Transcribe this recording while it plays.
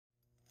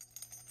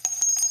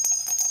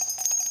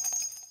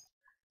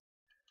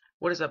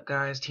What is up,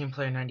 guys? Team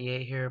Player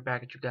 98 here,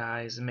 back at you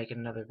guys and making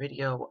another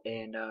video.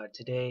 And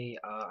today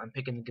I'm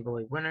picking the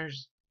giveaway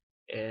winners.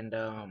 And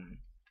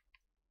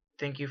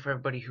thank you for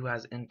everybody who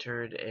has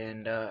entered.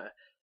 And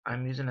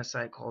I'm using a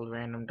site called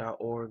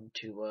random.org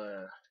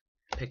to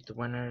pick the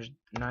winners.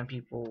 9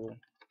 people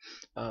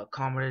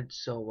commented,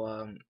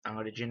 so I'm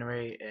going to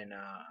generate, and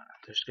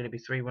there's going to be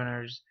 3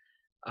 winners.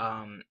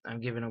 I'm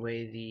giving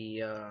away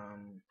the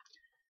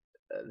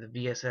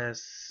VSS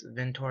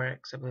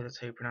Ventorex, I believe that's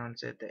how you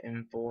pronounce it, the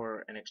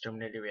M4, and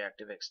Exterminator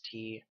Reactive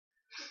XT.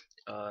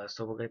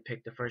 So we're going to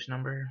pick the first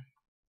number,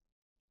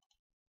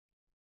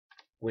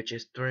 which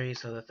is 3,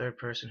 so the third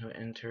person who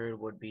entered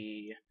would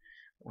be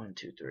 1,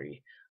 2,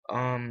 3.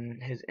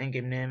 His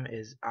in-game name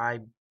is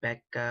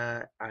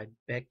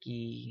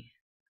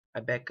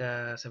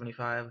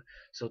Ibeka75,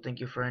 so thank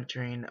you for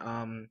entering.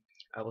 I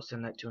will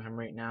send that to him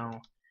right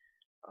now.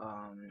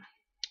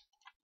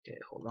 Okay,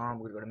 hold on,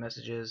 we're going to go to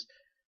messages,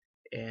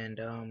 and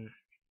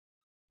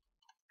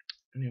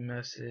new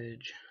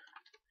message,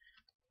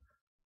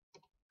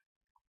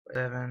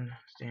 7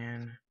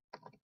 Stan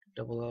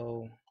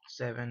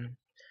 007,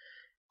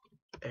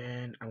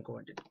 and I'm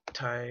going to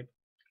type.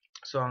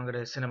 So I'm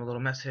gonna send him a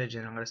little message,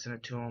 and I'm gonna send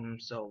it to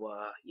him. So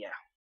yeah,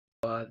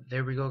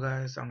 there we go,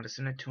 guys. I'm gonna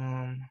send it to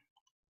him.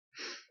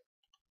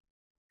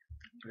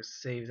 I'm gonna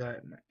save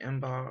that in my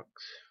inbox,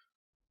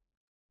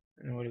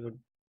 and I'm gonna go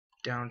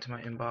down to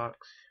my inbox.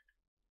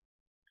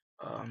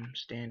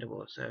 Stan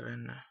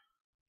 007.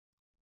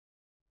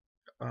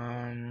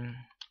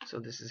 So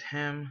this is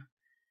him.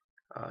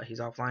 He's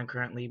offline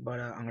currently, but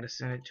I'm gonna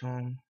send it to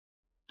him.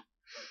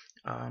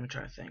 I'm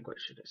trying to think,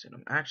 what should I send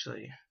him?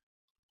 Actually,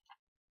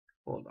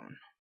 hold on.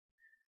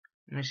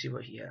 Let me see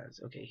what he has.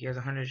 Okay, he has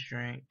 100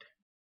 strength.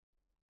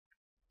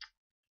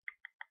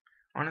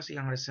 Honestly,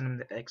 I'm gonna send him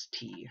the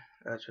XT.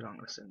 That's what I'm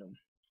gonna send him.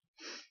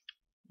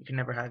 You can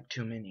never have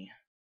too many.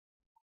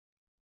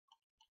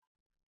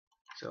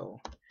 So,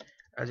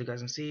 as you guys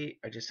can see,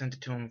 I just sent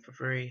it to him for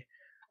free.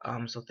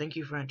 So thank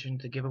you for entering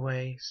the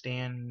giveaway,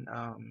 Stan.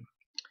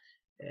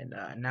 And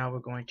now we're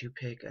going to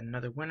pick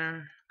another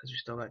winner because we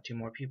still got 2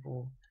 more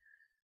people.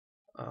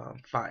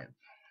 5.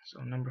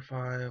 So number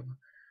 5.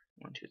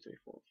 1, 2, 3,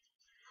 4,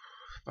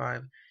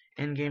 5.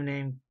 In-game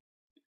name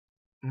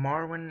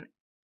Marwin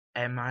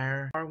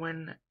Amire.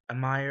 Marwin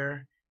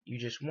Amire. You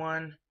just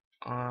won.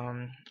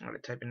 I'm gonna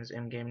type in his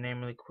in-game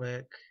name really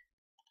quick.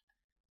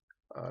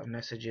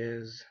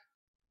 Messages,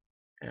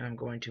 and I'm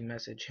going to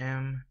message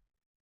him.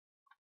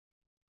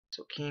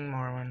 So King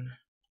Marwin.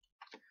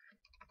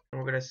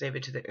 We're gonna save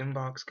it to the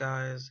inbox,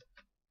 guys.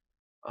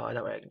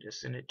 That way I can just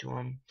send it to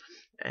him,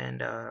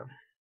 and I'm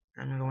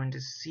going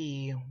to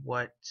see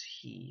what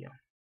he.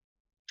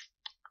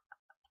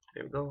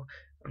 There we go.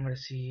 I'm gonna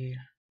see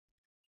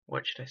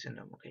what should I send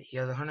him. Okay, he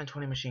has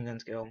 120 machine gun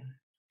skill,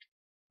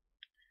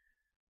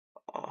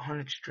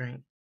 100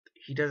 strength.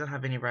 He doesn't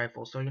have any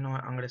rifles, so you know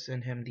what? I'm gonna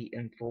send him the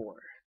M4.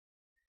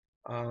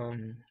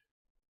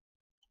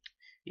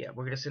 Yeah,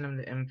 we're gonna send him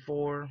the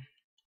M4.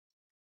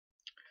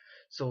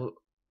 So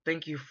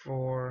thank you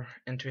for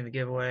entering the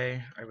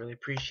giveaway. I really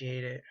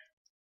appreciate it.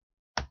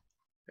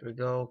 There we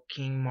go,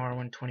 King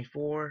Marwin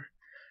 24.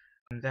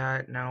 And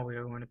that, now we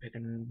are going to pick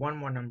one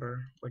more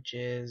number, which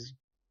is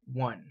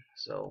 1.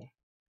 So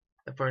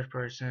the first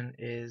person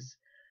is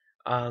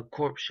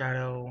Corpse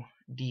Shadow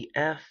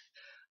DF.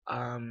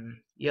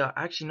 Yeah,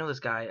 I actually know this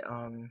guy.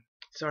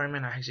 Sorry,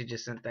 man, I actually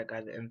just sent that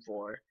guy the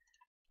M4.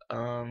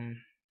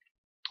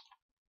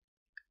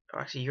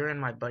 Actually, you're in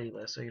my buddy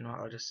list, so you know,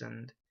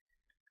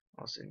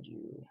 I'll send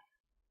you.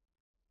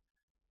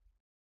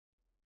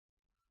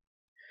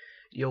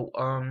 Yo,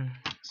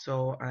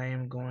 so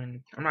I'm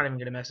not even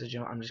gonna message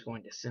him. I'm just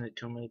going to send it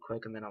to him really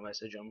quick, and then I'll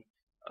message him,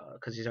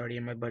 cause he's already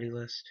in my buddy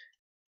list.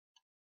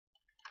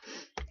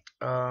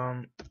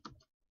 And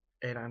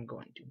I'm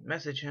going to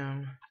message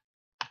him.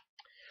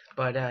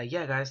 But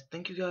yeah, guys,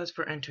 thank you guys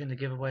for entering the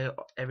giveaway.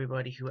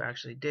 Everybody who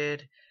actually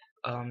did,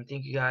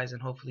 thank you guys,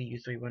 and hopefully you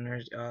 3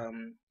 winners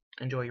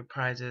enjoy your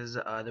prizes.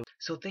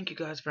 So thank you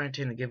guys for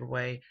entering the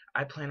giveaway.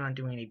 I plan on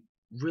doing a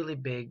really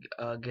big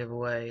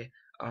giveaway.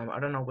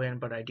 I don't know when,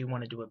 but I do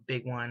want to do a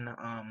big one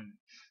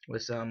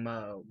with some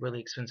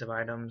really expensive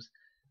items.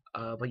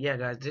 But yeah,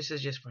 guys, this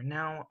is just for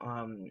now.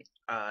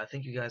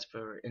 Thank you guys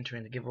for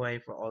entering the giveaway,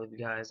 for all of you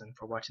guys, and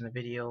for watching the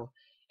video.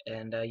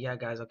 And yeah,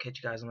 guys, I'll catch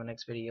you guys in the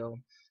next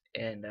video.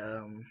 And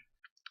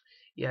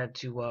yeah,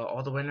 to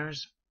all the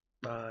winners,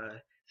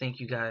 thank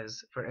you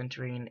guys for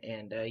entering.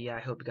 And yeah,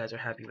 I hope you guys are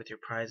happy with your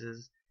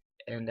prizes.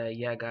 And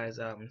yeah, guys,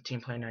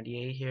 Team Player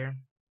 98 here,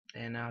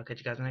 and I'll catch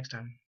you guys next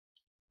time.